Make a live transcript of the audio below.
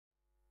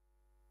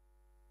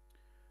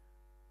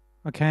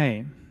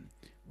Okay,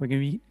 we're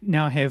going to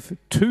now have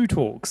two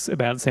talks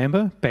about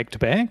Samba back to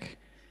back.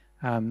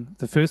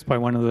 The first by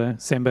one of the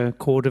Samba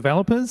core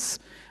developers,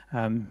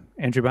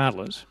 Andrew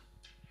Bartlett.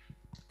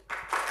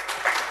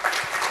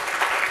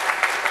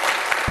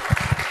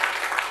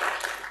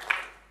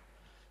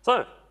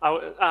 So,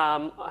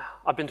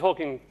 I've been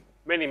talking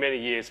many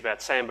years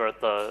about Samba at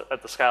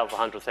the scale of the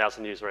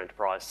 100,000 user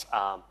enterprise.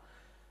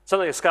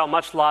 Certainly a scale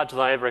much larger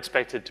than I ever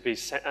expected to be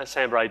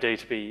Samba AD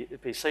to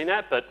be seen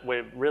at, but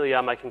we really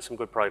are making some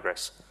good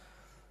progress.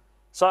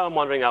 So I'm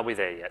wondering, are we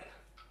there yet?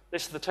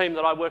 This is the team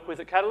that I work with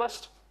at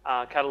Catalyst.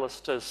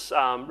 Catalyst has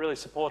really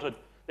supported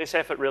this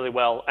effort really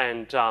well,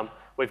 and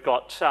we've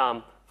got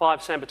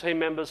 5 Samba team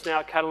members now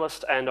at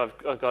Catalyst, and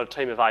I've got a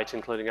team of 8,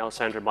 including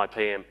Alessandra, my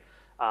PM.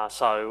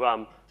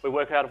 We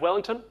work out of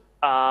Wellington,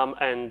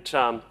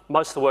 and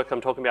most of the work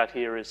I'm talking about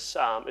here is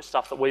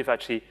stuff that we've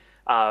actually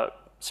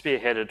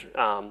spearheaded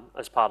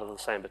as part of the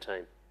Samba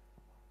team.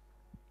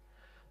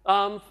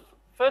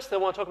 Firstly, I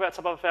want to talk about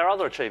some of our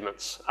other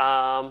achievements.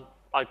 I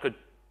could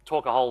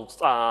talk a whole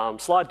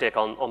slide deck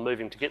on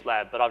moving to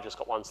GitLab, but I've just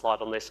got one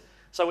slide on this.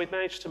 So we've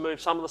managed to move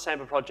some of the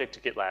Samba project to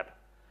GitLab.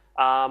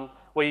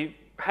 We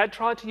had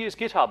tried to use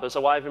GitHub as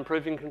a way of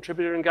improving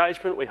contributor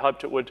engagement. We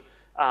hoped it would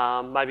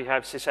maybe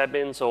have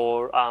sysadmins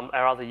or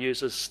our other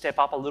users step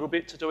up a little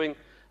bit to doing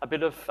a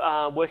bit of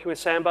working with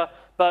Samba,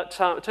 but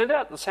it turned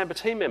out the Samba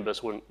team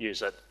members wouldn't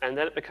use it, and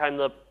then it became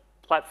the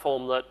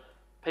platform that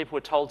people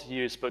were told to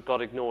use but got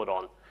ignored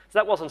on. So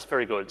that wasn't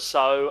very good.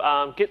 So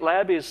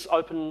GitLab is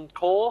open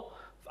core,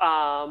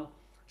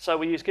 so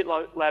we use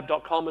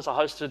gitlab.com as a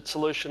hosted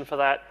solution for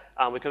that.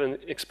 We can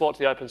export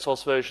to the open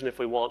source version if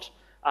we want,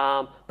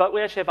 but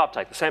we actually have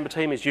uptake. The Samba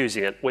team is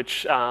using it,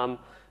 which in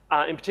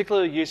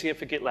particular using it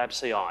for GitLab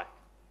CI.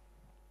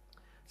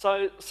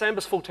 So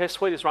Samba's full test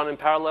suite is run in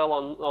parallel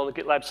on the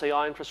GitLab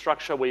CI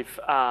infrastructure. We've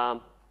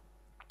got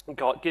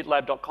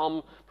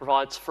gitlab.com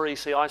provides free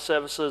CI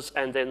services,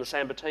 and then the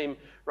Samba team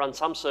runs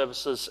some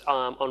services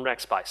on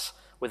Rackspace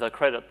with a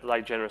credit that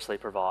they generously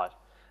provide.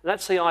 And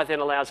that CI then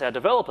allows our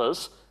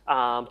developers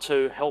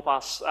to help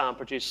us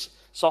produce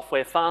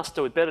software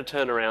faster with better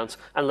turnarounds,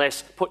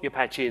 unless put your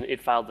patch in,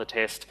 it failed the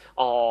test,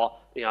 or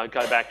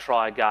go back,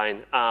 try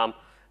again.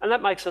 And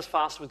that makes us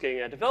faster with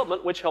getting our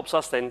development, which helps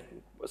us then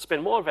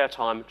spend more of our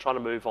time trying to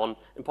move on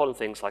important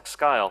things like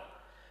scale.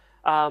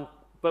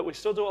 But we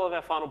still do all of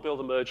our final build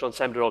and merge on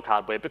Samba.org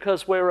hardware.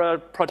 Because we're a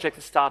project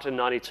that started in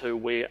 '92,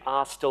 we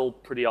are still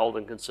pretty old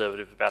and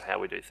conservative about how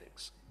we do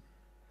things.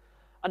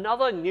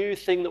 Another new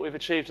thing that we've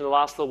achieved in the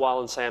last little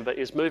while in Samba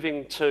is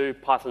moving to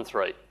Python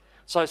 3.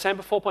 So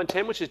Samba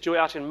 4.10, which is due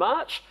out in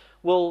March,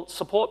 will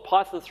support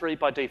Python 3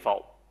 by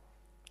default.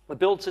 The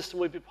build system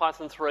will be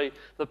Python 3.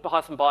 The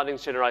Python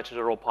bindings generated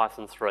are all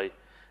Python 3.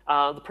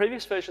 The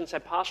previous versions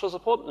had partial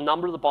support. A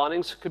number of the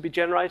bindings could be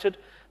generated,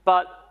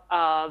 but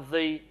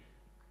the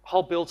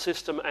whole build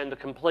system and the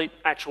complete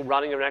actual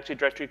running of an Active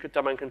Directory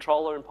domain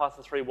controller in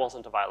Python 3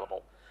 wasn't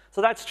available. So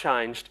that's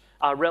changed.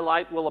 Rel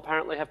 8 will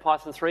apparently have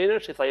Python 3 in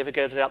it if they ever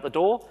get it out the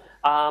door,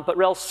 but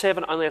Rel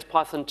 7 only has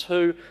Python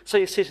 2. So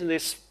you sit in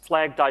this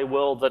Flag Day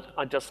world that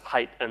I just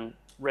hate, and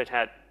Red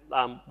Hat,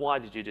 why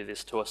did you do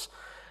this to us?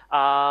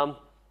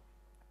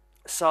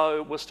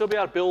 So we'll still be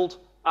able to build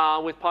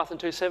with Python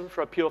 2.7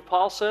 for a pure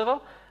file server.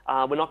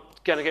 We're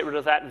not going to get rid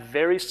of that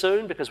very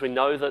soon because we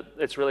know that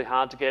it's really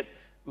hard to get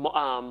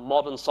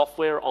modern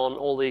software on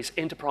all these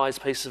enterprise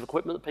pieces of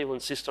equipment that people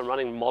insist on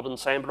running modern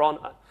Samba on.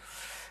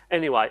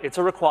 Anyway, it's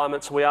a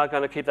requirement, so we are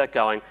going to keep that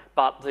going.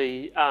 But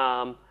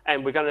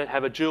and we're going to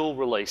have a dual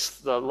release.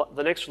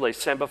 The next release,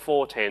 Samba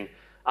 4.10,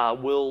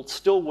 will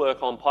still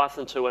work on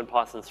Python 2 and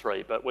Python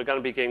 3, but we're going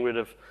to be getting rid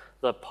of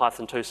the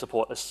Python 2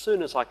 support as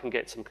soon as I can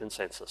get some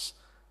consensus.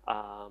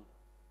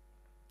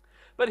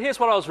 But here's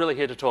what I was really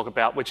here to talk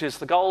about, which is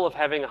the goal of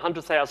having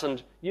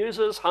 100,000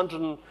 users,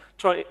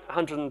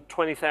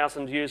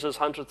 120,000 users,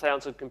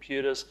 100,000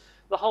 computers.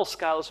 The whole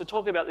scale is we're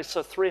talking about this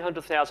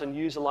 300,000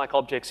 user-like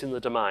objects in the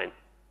domain.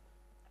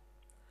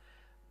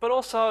 But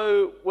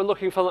also, we're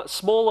looking for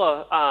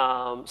smaller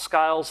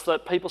scales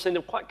that people seem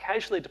to quite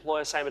casually deploy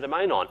a Samba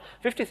domain on.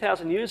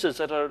 50,000 users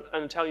at an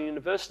Italian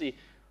university.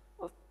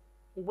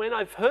 When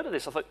I've heard of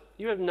this, I thought,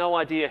 you have no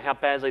idea how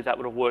badly that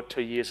would have worked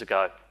 2 years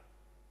ago.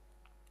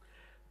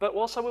 But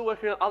also we're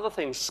working on other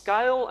things.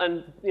 Scale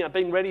and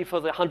being ready for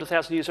the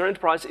 100,000 user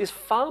enterprise is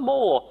far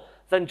more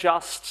than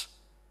just,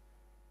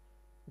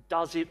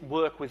 does it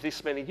work with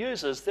this many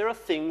users? There are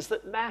things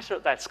that matter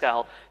at that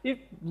scale. You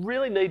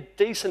really need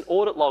decent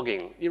audit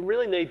logging. You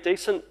really need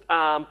decent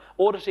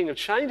auditing of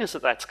changes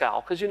at that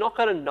scale, because you're not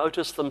going to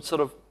notice them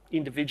sort of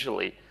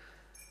individually.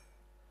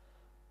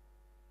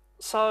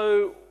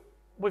 So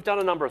we've done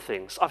a number of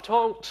things. I've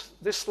talked,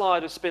 this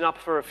slide has been up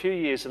for a few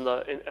years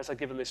as I've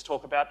given this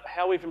talk about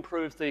how we've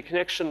improved the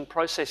connection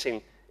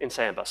processing in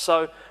Samba.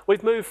 So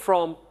we've moved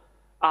from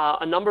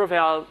a number of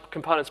our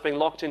components being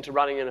locked into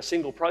running in a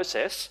single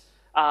process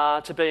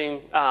to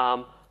being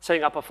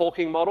setting up a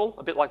forking model,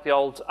 a bit like the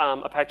old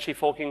Apache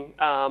forking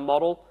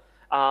model.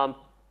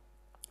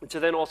 To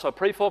then also a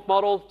pre-fork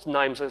model.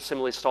 Names are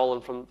similarly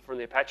stolen from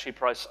the Apache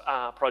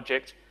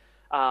project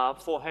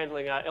for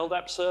handling our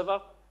LDAP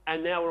server.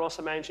 And now we're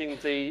also managing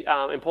the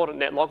important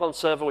net logon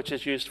server, which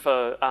is used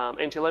for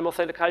NTLM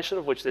authentication,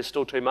 of which there's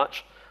still too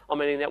much on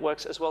many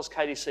networks, as well as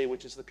KDC,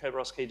 which is the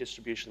Kerberos Key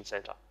Distribution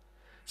Center.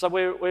 So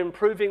we're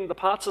improving the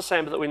parts of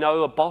Samba that we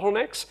know are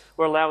bottlenecks.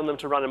 We're allowing them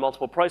to run in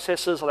multiple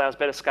processors, allows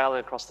better scaling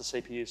across the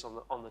CPUs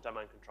on the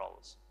domain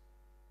controllers.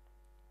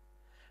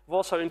 We've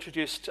also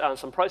introduced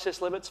some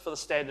process limits for the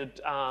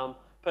standard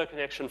per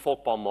connection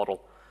fork bomb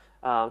model.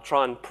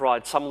 Try and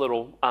provide some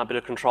little bit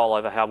of control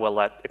over how well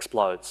that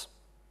explodes.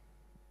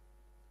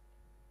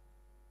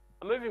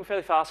 I'm moving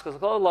fairly fast because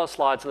I've got a lot of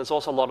slides and there's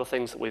also a lot of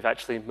things that we've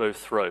actually moved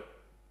through.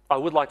 I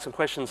would like some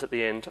questions at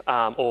the end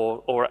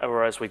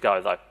or as we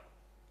go though.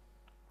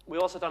 We've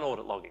also done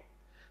audit logging.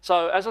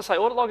 So as I say,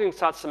 audit logging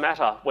starts to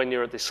matter when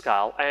you're at this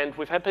scale, and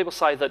we've had people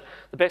say that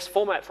the best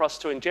format for us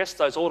to ingest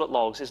those audit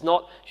logs is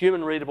not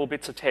human readable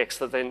bits of text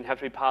that then have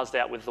to be parsed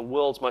out with the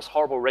world's most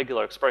horrible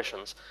regular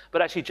expressions,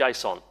 but actually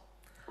JSON.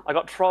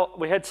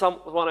 We had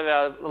one of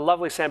our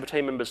lovely Samba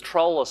team members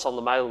troll us on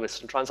the mailing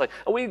list and try and say,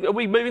 are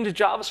we moving to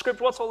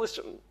JavaScript? What's all this?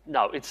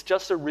 No, it's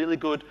just a really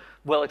good,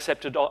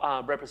 well-accepted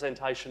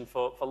representation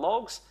for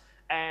logs.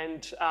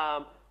 And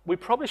we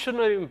probably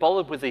shouldn't have even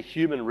bothered with the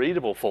human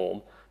readable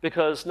form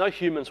because no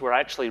humans were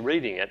actually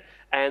reading it.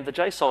 And the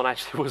JSON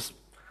actually was,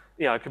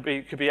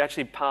 could be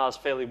actually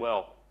parsed fairly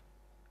well.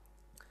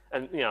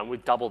 And we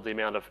doubled the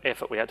amount of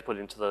effort we had to put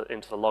into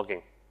the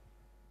logging.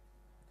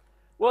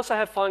 We also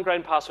have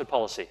fine-grained password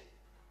policy,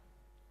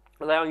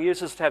 allowing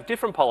users to have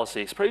different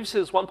policies. Previously,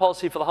 there was one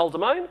policy for the whole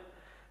domain,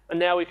 and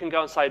now we can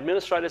go and say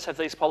administrators have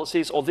these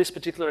policies, or this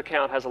particular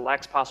account has a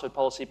lax password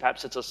policy.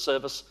 Perhaps it's a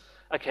service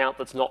account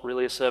that's not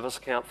really a service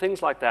account.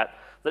 Things like that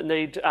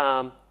need,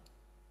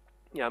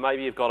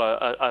 maybe you've got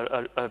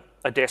a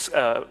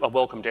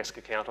welcome desk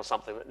account or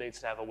something that needs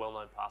to have a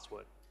well-known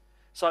password.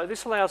 So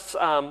this allows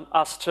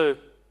us to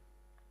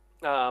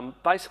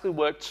basically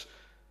work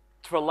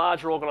for a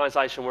larger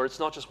organisation where it's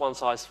not just one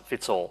size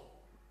fits all.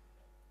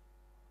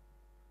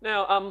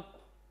 Now,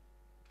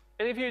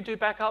 any of you do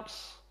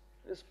backups?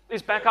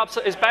 Is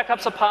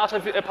backups a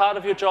part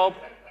of your job?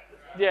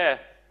 Yeah.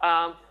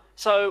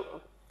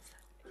 So,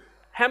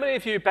 how many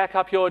of you back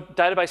up your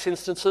database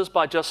instances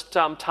by just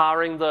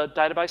tarring the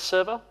database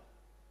server?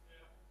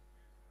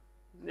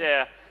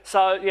 Yeah.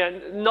 So yeah,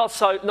 not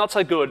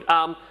so good.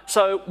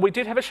 So we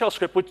did have a shell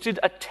script which did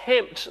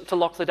attempt to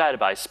lock the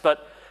database,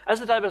 but as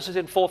the database was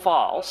in 4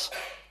 files,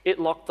 it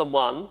locked them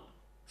 1,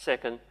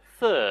 2nd,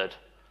 3rd.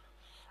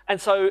 And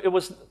so it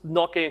was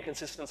not getting a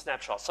consistent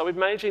snapshot. So we're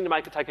managing to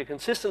make it take a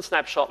consistent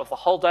snapshot of the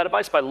whole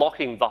database by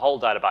locking the whole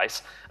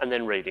database and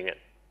then reading it.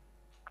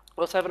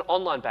 We also have an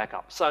online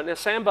backup. So now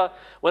Samba,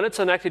 when it's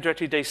an Active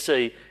Directory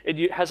DC,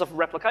 it has a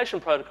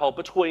replication protocol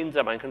between the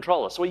domain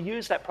controllers. So we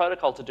use that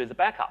protocol to do the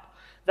backup.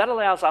 That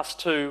allows us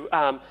to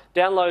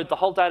download the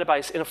whole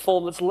database in a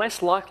form that's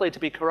less likely to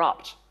be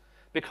corrupt,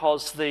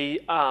 because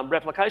the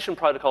replication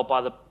protocol,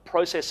 by the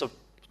process of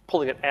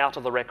pulling it out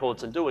of the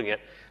records and doing it,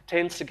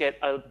 tends to get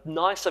a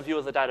nicer view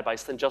of the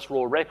database than just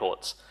raw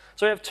records.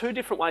 So we have 2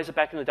 different ways of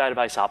backing the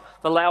database up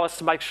that allow us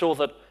to make sure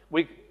that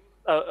we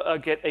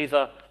get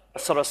either a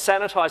sort of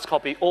sanitized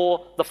copy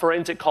or the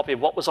forensic copy of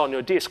what was on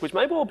your disk, which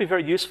maybe will be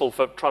very useful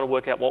for trying to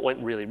work out what went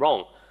really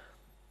wrong.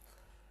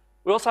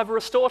 We also have a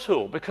restore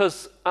tool,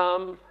 because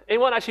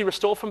anyone actually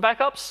restore from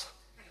backups?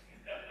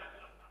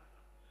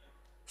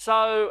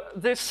 So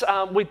this,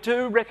 we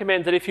do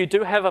recommend that if you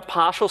do have a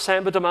partial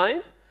Samba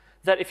domain,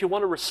 that if you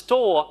want to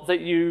restore, that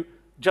you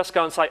just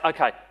go and say,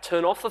 okay,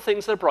 turn off the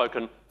things that are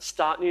broken,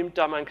 start new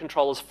domain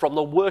controllers from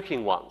the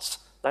working ones.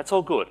 That's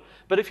all good.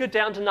 But if you're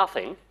down to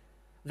nothing,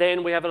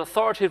 then we have an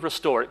authoritative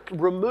restore. It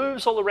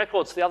removes all the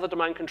records to the other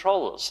domain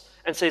controllers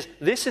and says,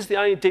 this is the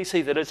only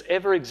DC that has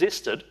ever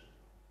existed,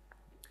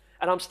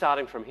 and I'm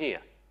starting from here.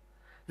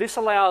 This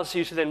allows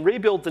you to then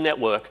rebuild the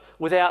network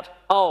without,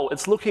 oh,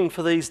 it's looking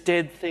for these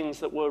dead things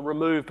that were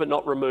removed but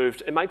not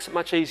removed. It makes it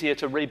much easier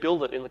to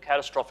rebuild it in the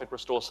catastrophic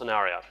restore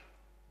scenario.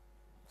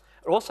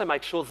 It also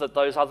makes sure that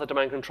those other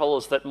domain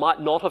controllers that might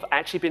not have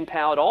actually been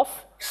powered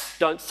off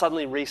don't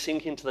suddenly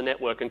resync into the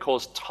network and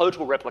cause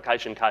total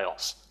replication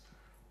chaos.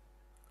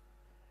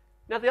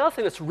 Now, the other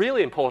thing that's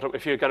really important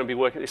if you're going to be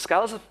working at this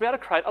scale is to be able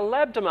to create a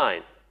lab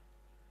domain.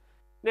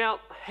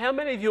 Now, how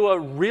many of you are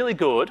really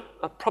good?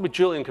 Probably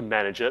Julian can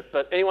manage it,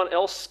 but anyone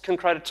else can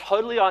create a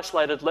totally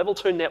isolated level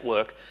 2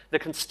 network that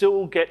can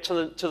still get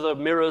to the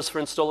mirrors for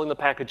installing the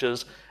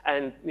packages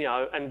and,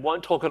 and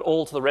won't talk at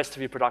all to the rest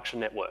of your production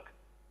network?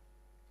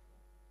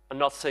 I'm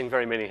not seeing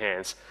very many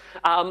hands.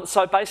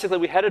 So basically,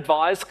 we had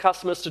advised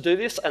customers to do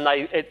this, and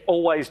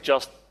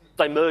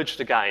they merged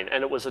again,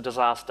 and it was a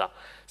disaster.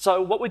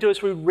 So what we do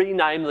is we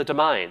rename the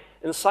domain.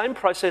 In the same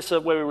process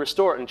where we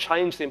restore it and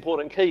change the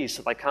important keys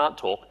so they can't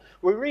talk,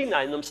 we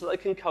rename them so they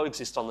can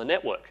coexist on the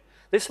network.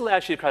 This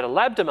allows you to create a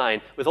lab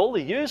domain with all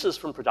the users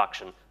from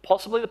production,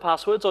 possibly the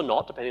passwords or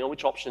not, depending on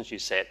which options you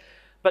set,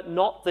 but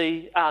not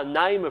the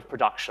name of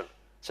production.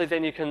 So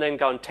then you can then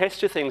go and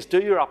test your things, do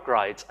your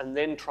upgrades, and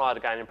then try it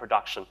again in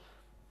production.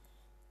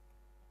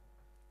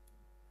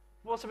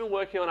 We've also been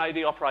working on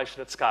AD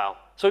operation at scale.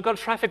 So we've got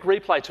a traffic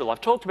replay tool.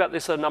 I've talked about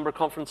this at a number of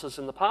conferences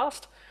in the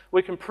past.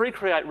 We can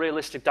pre-create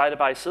realistic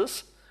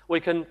databases. We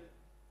can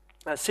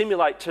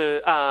simulate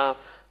to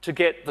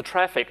get the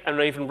traffic and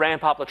even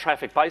ramp up the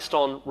traffic based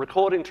on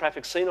recording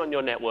traffic seen on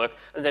your network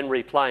and then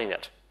replaying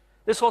it.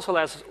 This also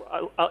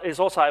is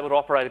also able to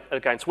operate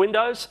against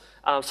Windows,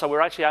 so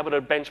we're actually able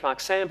to benchmark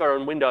Samba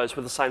and Windows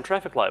with the same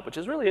traffic load, which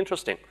is really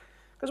interesting.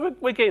 Because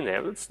we're getting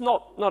there. It's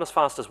not as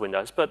fast as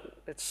Windows, but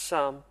it's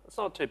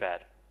not too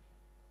bad.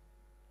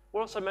 We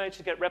also managed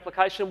to get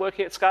replication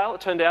working at scale.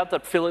 It turned out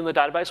that filling the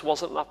database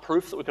wasn't enough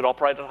proof that we could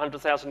operate at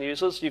 100,000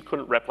 users. You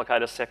couldn't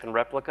replicate a second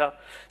replica.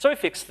 So we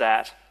fixed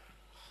that.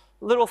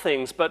 Little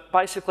things, but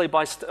basically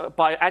by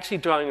actually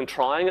doing and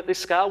trying at this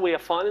scale, we are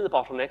finding the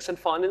bottlenecks and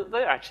finding that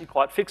they're actually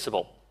quite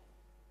fixable.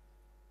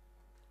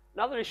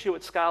 Another issue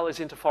at scale is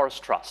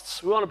interforest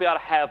trusts. We want to be able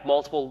to have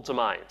multiple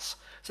domains.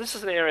 So this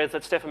is an area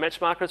that Stefan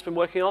Metschmacher has been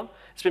working on.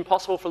 It's been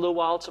possible for a little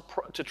while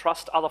to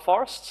trust other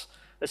forests.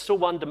 There's still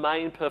one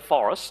domain per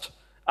forest,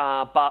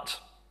 but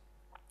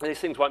these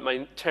things won't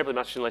mean terribly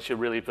much unless you're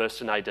really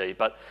versed in AD.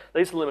 But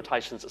these are the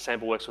limitations that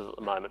Samba works with at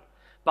the moment.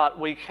 But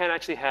we can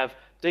actually have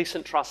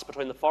decent trust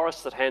between the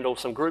forests that handle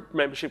some group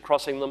membership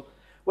crossing them.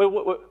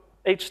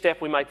 Each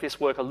step we make this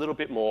work a little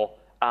bit more.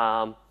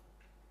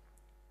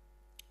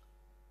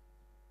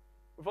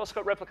 We've also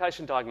got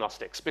replication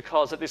diagnostics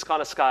because at this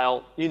kind of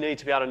scale, you need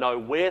to be able to know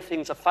where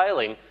things are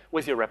failing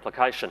with your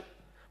replication.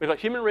 We've got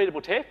human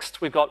readable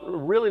text. We've got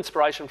real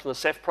inspiration from the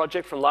Ceph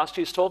project from last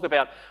year's talk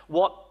about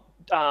what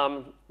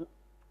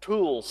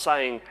tools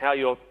saying how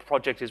your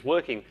project is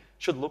working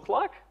should look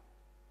like.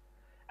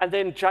 And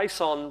then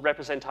JSON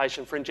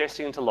representation for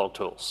ingesting into log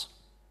tools.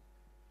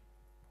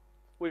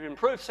 We've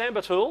improved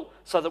Samba tool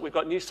so that we've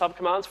got new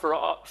subcommands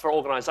for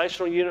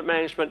organizational unit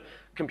management,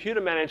 computer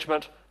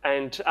management,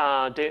 and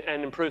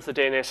improved the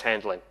DNS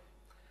handling.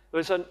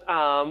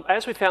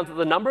 As we found that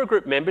the number of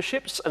group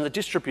memberships and the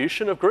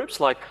distribution of groups,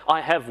 like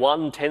I have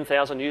one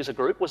 10,000 user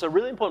group, was a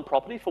really important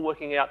property for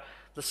working out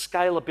the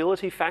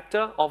scalability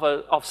factor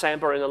of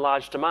Samba in a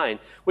large domain.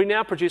 We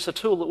now produce a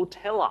tool that will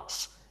tell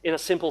us in a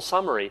simple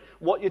summary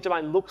what your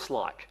domain looks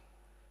like.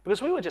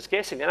 Because we were just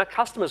guessing, and our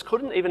customers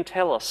couldn't even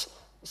tell us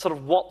sort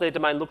of what their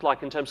domain looked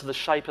like in terms of the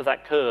shape of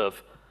that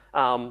curve.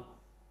 But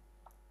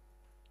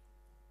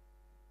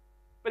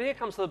here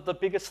comes the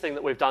biggest thing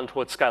that we've done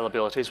towards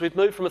scalability is we've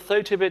moved from a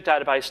 32-bit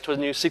database to a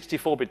new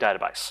 64-bit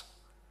database.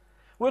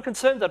 We're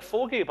concerned that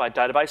 4 GB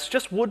database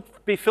just would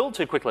be filled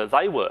too quickly.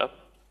 They were.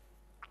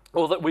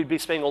 Or that we'd be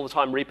spending all the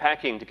time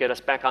repacking to get us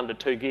back under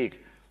 2 gig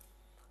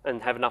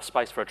and have enough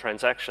space for a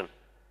transaction.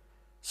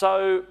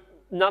 So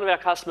none of our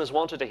customers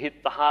wanted to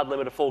hit the hard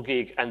limit of 4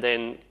 gig and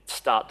then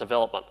start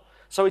development.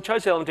 So we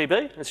chose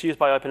LMDB. It's used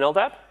by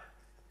OpenLDAP,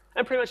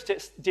 and pretty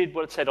much did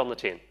what it said on the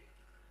tin.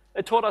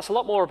 It taught us a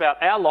lot more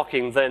about our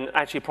locking than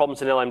actually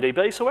problems in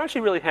LMDB, so we're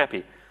actually really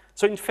happy.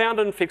 So we found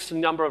and fixed a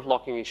number of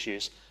locking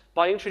issues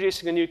by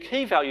introducing a new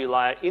key value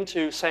layer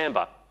into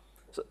Samba.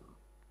 So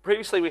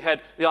previously we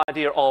had the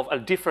idea of a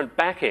different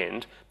back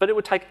end, but it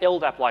would take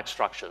LDAP-like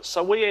structures.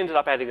 So we ended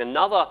up adding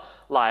another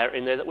layer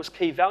in there that was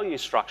key value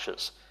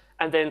structures,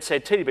 and then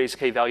said TDB's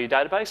key value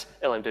database,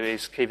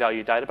 LMDB's key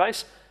value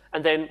database,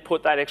 and then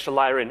put that extra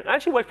layer in. It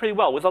actually worked pretty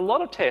well. With a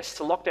lot of tests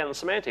to lock down the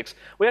semantics,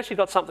 we actually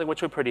got something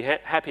which we're pretty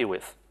happy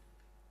with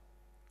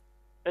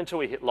until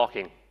we hit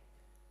locking.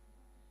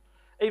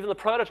 Even the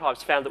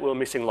prototypes found that we were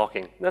missing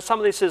locking. Now, some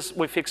of this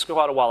we fixed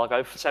quite a while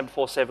ago. Samba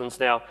 4.7 is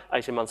now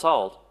 18 months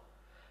old.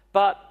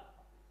 But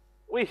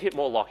we hit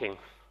more locking.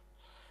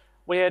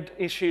 We had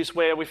issues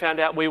where we found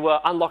out we were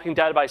unlocking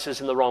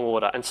databases in the wrong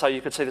order, and so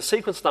you could see the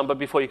sequence number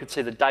before you could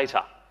see the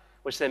data,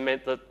 which then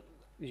meant that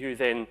you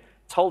then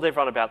told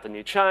everyone about the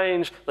new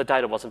change, the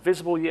data wasn't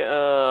visible yet,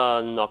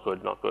 not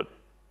good, not good.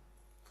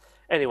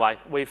 Anyway,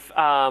 we've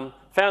found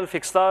and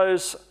fixed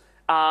those,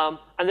 and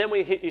then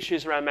we hit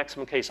issues around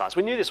maximum key size.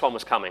 We knew this one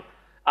was coming.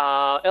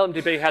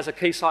 LMDB has a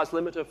key size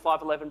limit of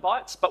 511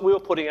 bytes, but we were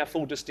putting our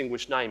full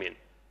distinguished name in.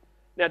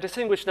 Now,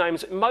 distinguished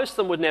names, most of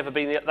them would never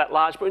be that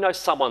large, but we know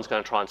someone's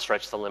going to try and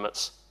stretch the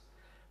limits.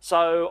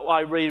 So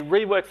I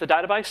reworked the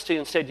database to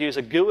instead use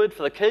a GUID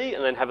for the key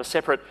and then have a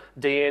separate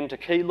DN to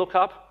key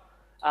lookup.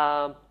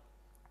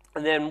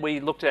 And then we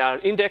looked at our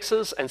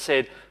indexes and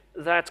said,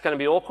 that's going to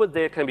be awkward,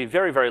 they're going to be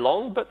very, very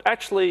long, but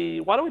actually,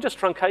 why don't we just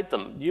truncate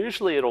them?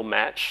 Usually it'll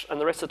match, and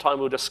the rest of the time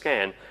we'll just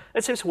scan.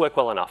 It seems to work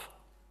well enough.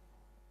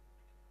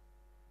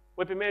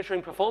 We've been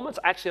measuring performance,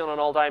 actually on an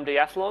old AMD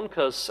Athlon,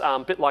 because a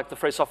bit like the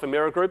Free Software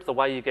Mirror Group, the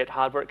way you get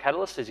hardware at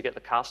Catalyst is you get the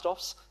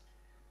cast-offs.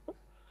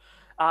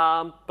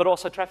 But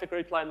also traffic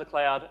replay in the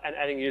cloud and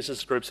adding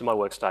users groups in my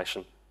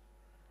workstation.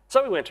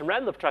 So we went and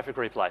ran the traffic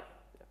replay.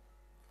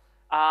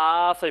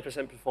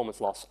 30%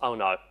 performance loss, oh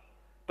no.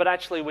 But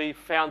actually we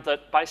found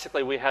that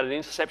basically we had an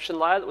interception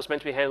layer that was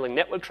meant to be handling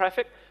network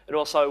traffic. It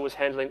also was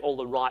handling all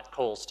the write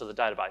calls to the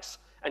database.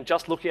 And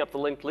just looking up the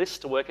linked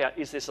list to work out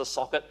is this a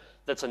socket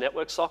that's a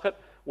network socket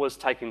was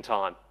taking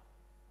time.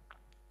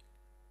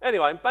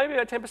 Anyway, maybe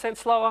about 10%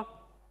 slower.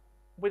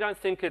 We don't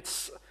think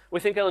we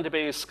think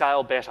LMDB is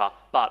scale better,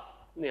 but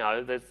you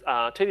know,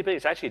 TDB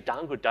is actually a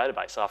darn good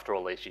database after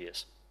all these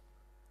years.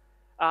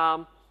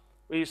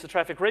 We used the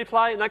traffic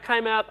replay, and that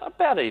came out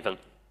about even.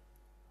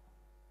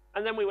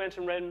 And then we went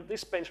and ran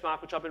this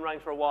benchmark, which I've been running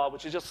for a while,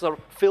 which is just sort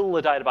of fill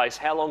the database.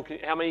 How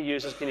many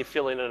users can you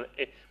fill in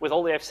with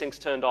all the fsyncs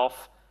turned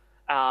off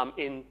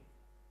in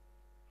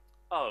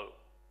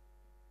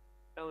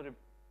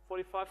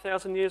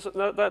 45,000 users?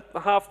 No, that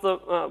half the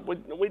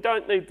we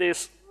don't need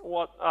this.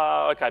 What?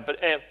 Okay, but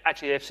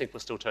actually fsync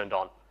was still turned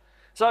on.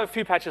 So a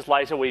few patches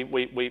later, we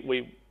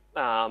made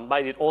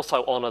it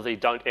also honour the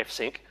don't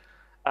fsync,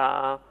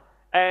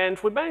 and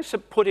we managed to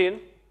put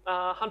in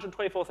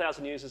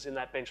 124,000 users in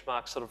that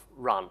benchmark sort of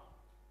run.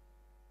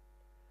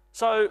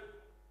 So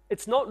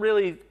it's not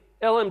really,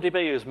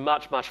 LMDB is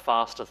much, much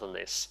faster than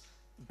this.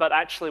 But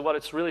actually what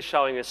it's really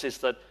showing us is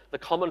that the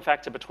common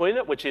factor between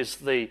it, which is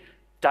the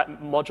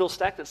module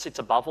stack that sits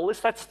above all this,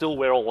 that's still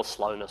where all the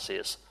slowness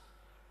is.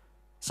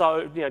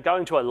 So you know,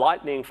 going to a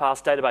lightning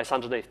fast database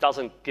underneath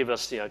doesn't give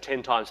us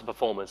 10 times the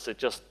performance. It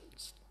just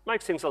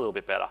makes things a little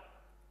bit better.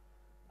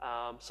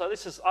 So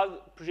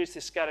I've produced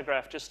this scatter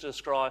graph just to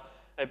describe.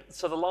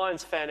 So the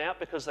lines fan out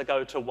because they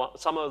go to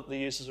some of the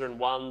users are in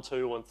 1,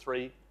 2, and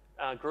 3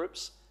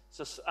 groups.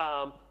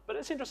 But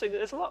it's interesting,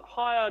 there's a lot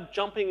higher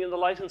jumping in the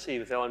latency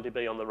with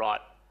LMDB on the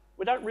right.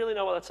 We don't really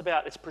know what that's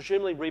about. It's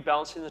presumably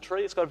rebalancing the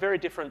tree. It's got a very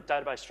different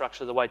database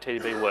structure the way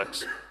TDB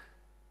works.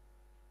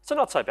 So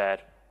not so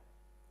bad.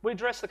 We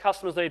address the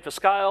customer's need for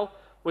scale.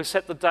 We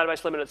set the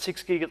database limit at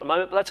 6 gig at the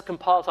moment, but that's a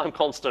compile time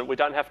constant. We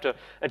don't have to,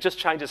 it just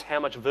changes how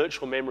much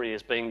virtual memory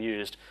is being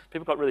used.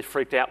 People got really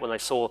freaked out when they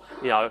saw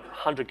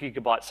 100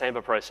 gigabyte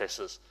Samba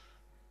processors.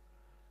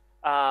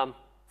 So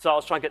I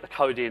was trying to get the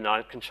code in.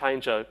 I can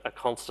change a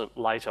constant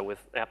later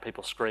without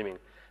people screaming.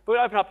 But we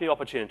open up new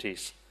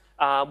opportunities.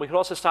 We could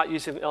also start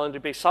using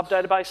LMDB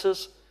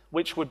sub-databases,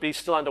 which would be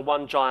still under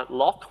one giant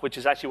lock, which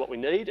is actually what we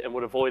need, and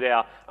would avoid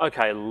our,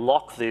 okay,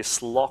 lock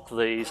this, lock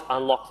these,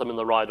 unlock them in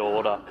the right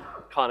order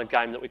kind of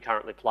game that we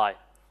currently play.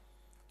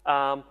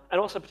 And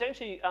also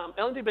potentially,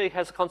 LMDB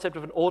has a concept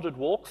of an ordered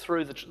walk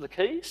through the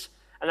keys,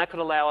 and that could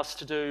allow us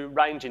to do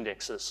range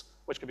indexes,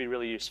 which could be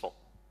really useful.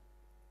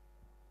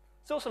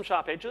 Still some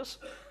sharp edges.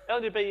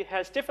 LMDB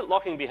has different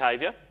locking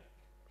behavior.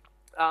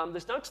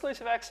 There's no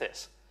exclusive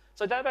access.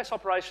 So database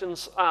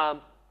operations,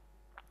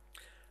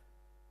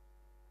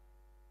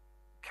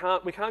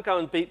 we can't go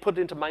and put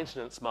it into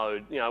maintenance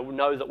mode,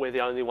 know that we're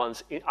the only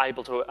ones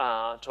able to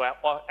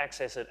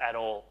access it at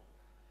all.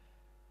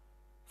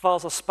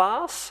 Files are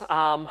sparse.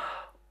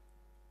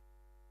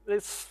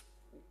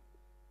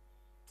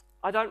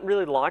 I don't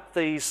really like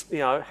these,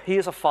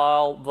 here's a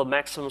file, the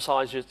maximum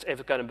size it's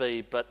ever going to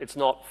be, but it's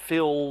not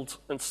filled,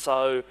 and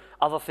so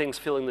other things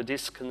filling the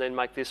disk can then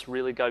make this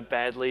really go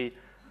badly.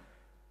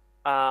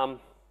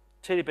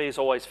 TDB has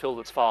always filled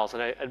its files,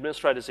 and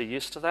administrators are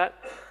used to that,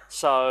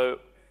 so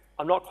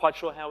I'm not quite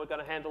sure how we're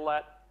going to handle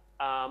that.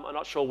 I'm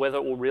not sure whether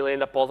it will really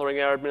end up bothering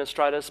our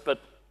administrators,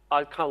 but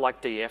I kind of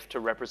like DF to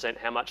represent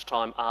how much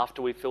time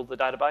after we filled the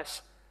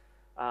database.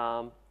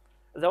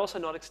 They're also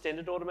not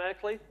extended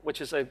automatically,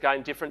 which is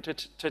again different to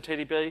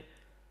TDB.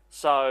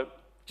 So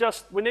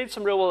we need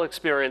some real world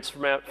experience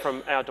from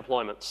our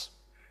deployments.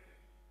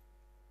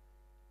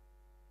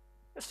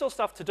 There's still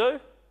stuff to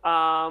do.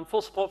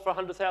 Full support for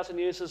 100,000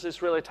 users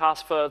is really a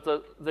task for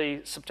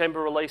the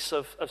September release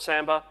of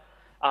Samba.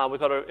 We've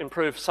got to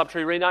improve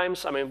subtree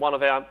renames. I mean, one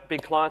of our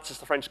big clients is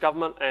the French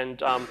government,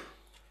 and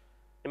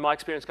in my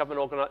experience,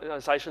 government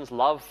organisations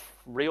love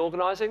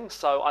reorganising,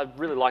 so I'd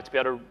really like to be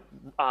able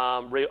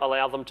to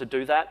allow them to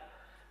do that.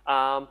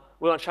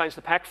 We want to change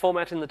the pack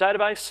format in the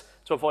database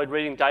to avoid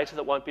reading data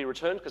that won't be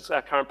returned, because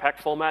our current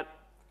pack format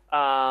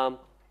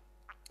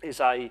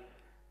is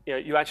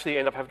you actually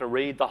end up having to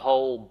read the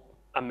whole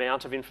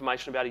amount of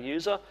information about a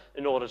user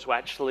in order to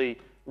actually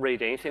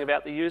read anything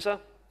about the user.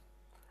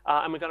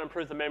 And we're going to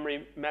improve the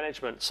memory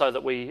management so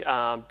that we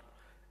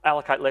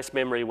allocate less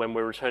memory when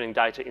we're returning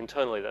data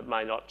internally that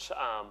may not,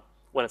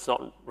 when it's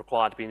not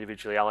required to be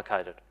individually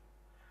allocated.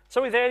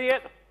 So are we there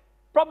yet?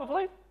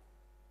 Probably.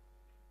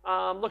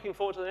 Looking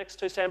forward to the next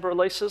 2 Samba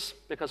releases,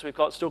 because we've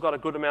still got a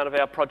good amount of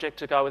our project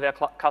to go with our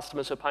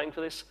customers who are paying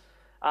for this.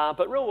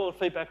 But real world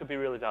feedback would be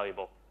really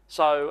valuable.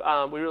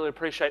 So we really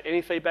appreciate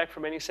any feedback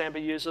from any Samba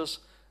users,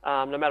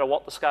 no matter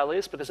what the scale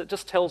is, because it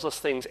just tells us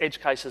things, edge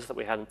cases that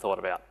we hadn't thought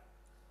about.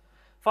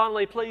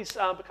 Finally, please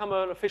become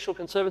an official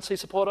Conservancy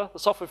supporter. The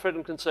Software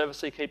Freedom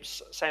Conservancy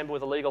keeps Samba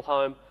with a legal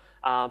home,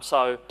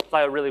 so they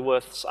are really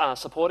worth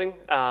supporting.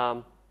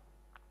 Also,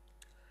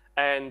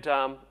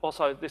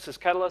 this is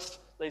Catalyst.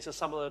 These are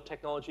some of the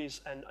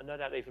technologies, and no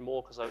doubt even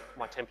more because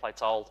my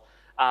template's old.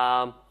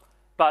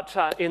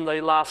 But in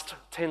the last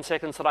 10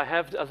 seconds that I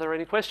have, are there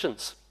any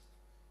questions?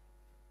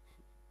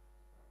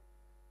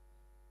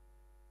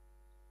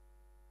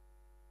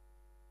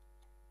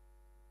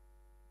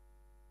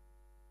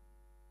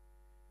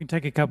 We can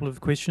take a couple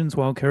of questions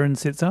while Karen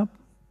sets up.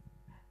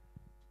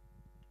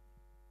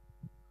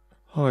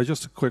 Hi,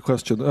 just a quick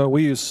question.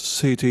 We use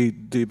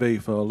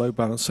CTDB for load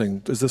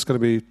balancing. Is this going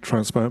to be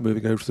transparent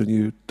moving over to the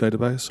new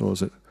database, or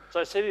is it?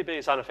 So CDB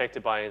is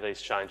unaffected by any of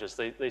these changes.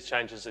 These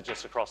changes are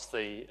just across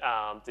the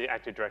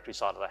Active Directory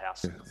side of the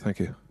house. Yeah, thank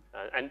you.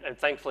 And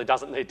thankfully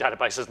doesn't need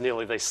databases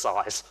nearly this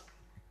size.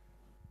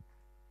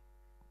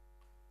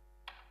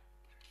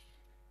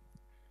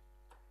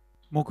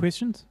 More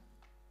questions?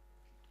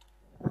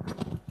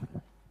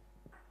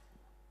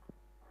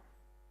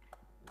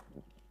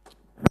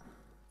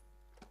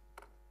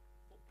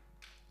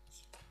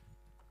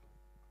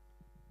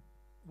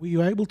 Were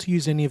you able to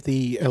use any of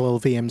the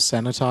LLVM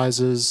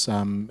sanitizers,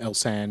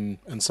 LSAN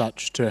and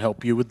such, to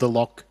help you with the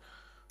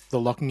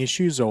locking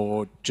issues,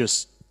 or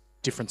just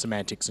different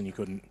semantics and you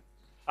couldn't?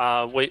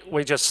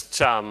 We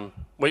just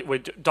we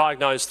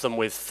diagnosed them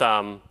with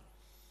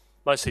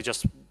mostly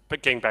just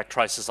getting back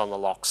traces on the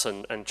locks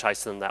and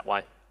chasing them that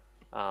way.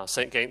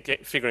 So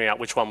figuring out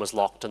which one was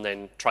locked and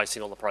then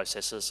tracing all the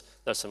processes.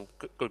 There's some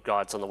good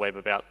guides on the web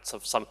about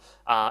some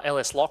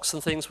LS locks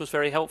and things was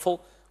very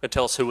helpful. It could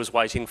tell us who was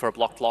waiting for a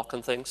blocked lock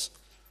and things.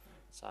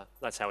 So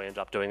that's how we ended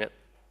up doing it.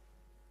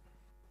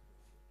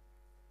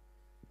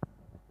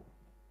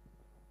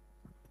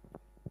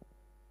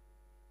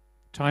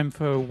 Time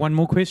for one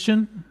more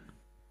question.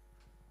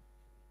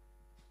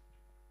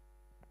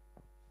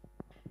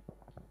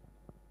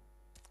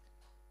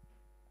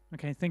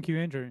 Okay, thank you,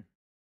 Andrew.